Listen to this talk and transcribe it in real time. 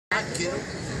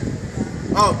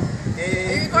Oh, hey.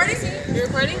 Are you recording? You're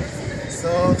recording?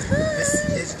 So, this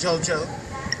is JoJo.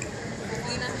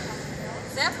 Lena.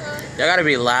 Zephyr. Y'all gotta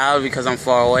be loud because I'm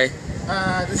far away.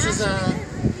 This is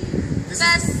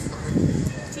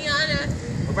Tiana.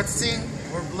 we're about to sing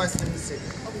We're Blessed in the City.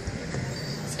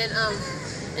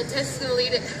 And Tess is gonna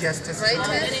lead it. Yes, Tess is Right,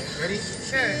 gonna lead it. Tess? Ready?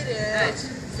 Sure. Alright.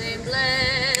 Saying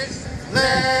blessed.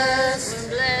 Blessed. We're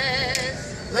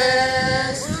blessed.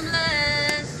 Blessed. We're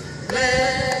blessed.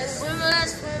 Blessed. We're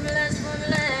blessed. We're blessed. We're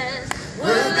blessed.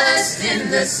 We're blessed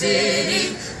in the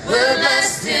city, we're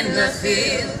blessed in the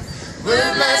field.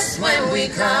 We're blessed when we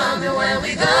come and when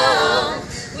we go.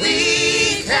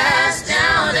 We cast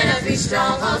down every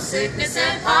stronghold, sickness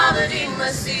and poverty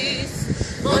must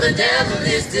cease. For the devil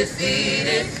is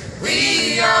defeated,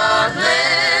 we are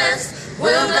blessed.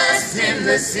 We're blessed in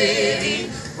the city,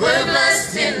 we're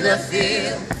blessed in the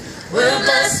field. We're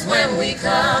blessed when we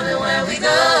come and when we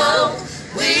go.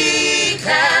 We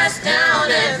cast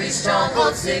down every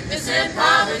stronghold, sickness and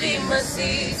poverty must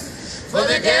cease. For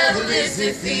the devil is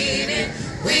defeated,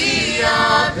 we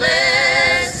are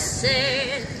blessed.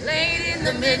 Late in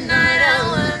the midnight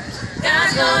hour,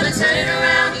 God's gonna turn it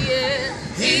around, yeah.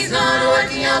 He's gonna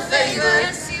work in your favor.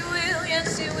 Yes, He will.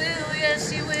 Yes, He will. Yes,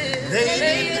 He will.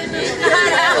 Late in the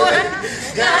midnight hour,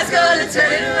 God's gonna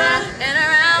turn it around, And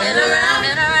around. and around,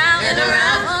 And around. and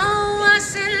around. Oh, I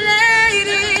said,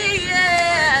 lady,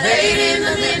 yeah. Late in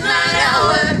the midnight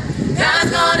hour,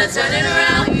 God's gonna turn it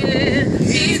around.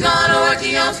 Yeah. He's gonna work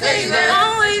in your favor.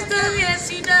 Always does. Yes,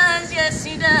 He does. Yes,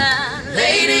 He does.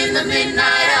 Late in the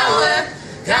midnight hour,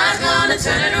 God's gonna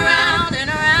turn it around, And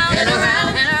around. and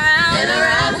around, And around. and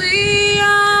around. We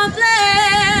are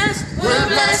blessed. We're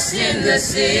blessed in the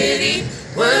city,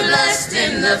 we're blessed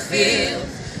in the field.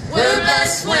 We're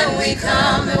blessed when we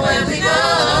come and when we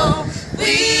go.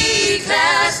 We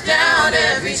cast down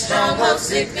every stronghold,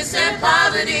 sickness and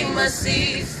poverty must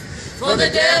cease. For the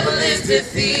devil is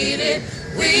defeated,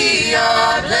 we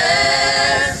are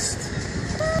blessed.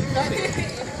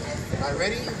 Alright,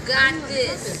 ready? You got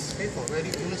this. Faithful, ready?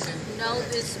 You listen. You know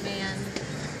this, man.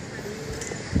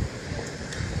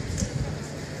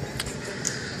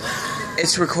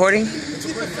 It's recording? It's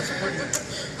recording, it's recording.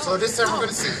 So this time we're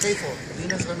gonna sing Faithful.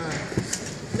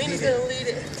 Lena's gonna lead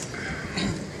it.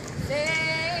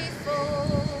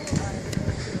 Faithful.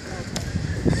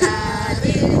 God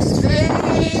is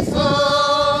faithful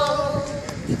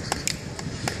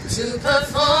to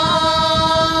perform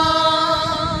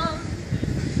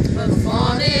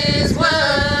His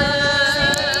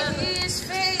word. He is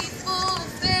faithful,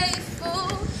 faithful,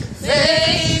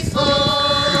 Faithful,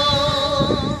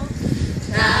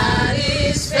 God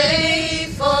is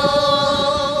faithful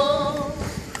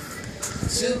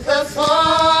to perform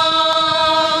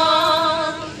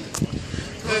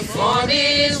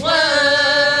His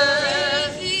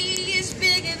word. He is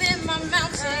bigger than my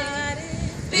mountain,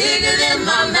 Bigger than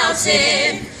my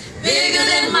mountain, bigger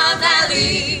than my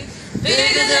valley,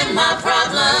 bigger than my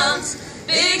problems,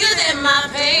 bigger than my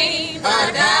pain.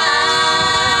 Our God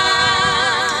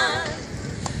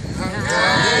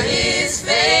is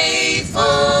faithful.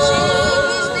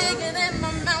 He's bigger than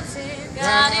my mountain.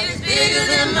 God is bigger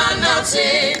than my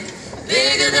mountain,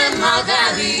 bigger than my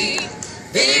valley,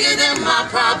 bigger than my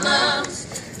problems,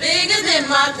 bigger than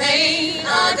my pain.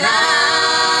 Our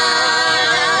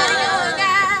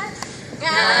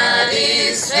God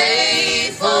is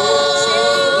faithful.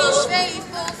 He's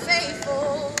faithful,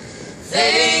 faithful,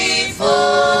 Faithful.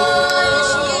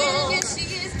 Yes, He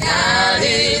is. God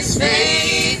is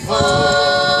faithful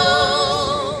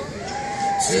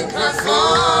to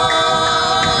perform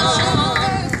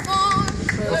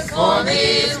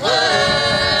His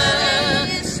word.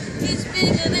 He's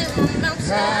bigger than my mountain.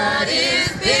 God is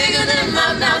bigger than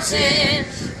my mountain,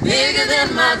 bigger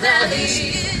than my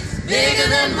valley, bigger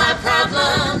than my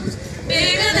problems,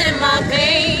 bigger than my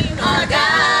pain. Our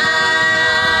God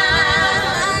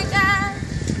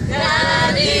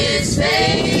is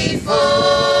faithful.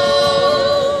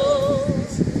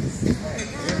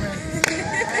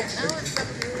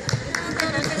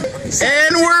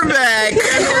 And we're back.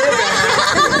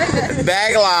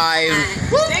 Back live.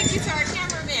 Thank you to our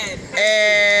cameraman. And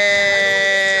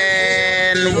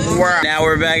now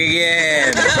we're back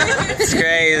again. It's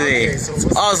crazy. Okay, so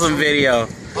Awesome video.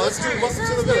 Oh, let's do Welcome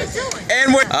to the Village.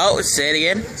 And we're say it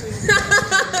again.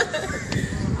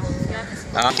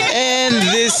 And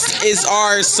this is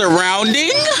our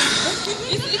surrounding.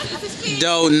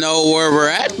 Don't know where we're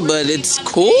at, but it's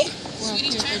cool.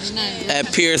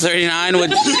 At Pier 39,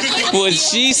 what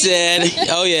she said.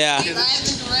 Oh yeah.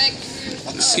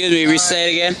 Excuse me, re-say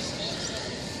it again.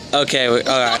 Okay, all right.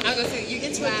 I was gonna say, you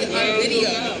get to our video.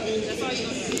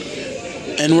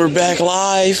 And we're back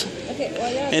live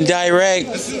and direct.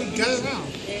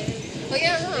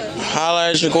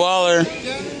 Holla at your Gwaller.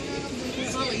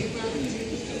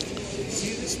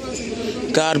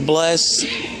 God bless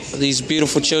these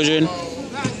beautiful children.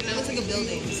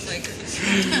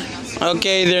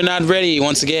 Okay, they're not ready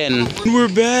once again. We're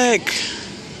back.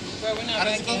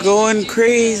 Going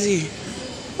crazy.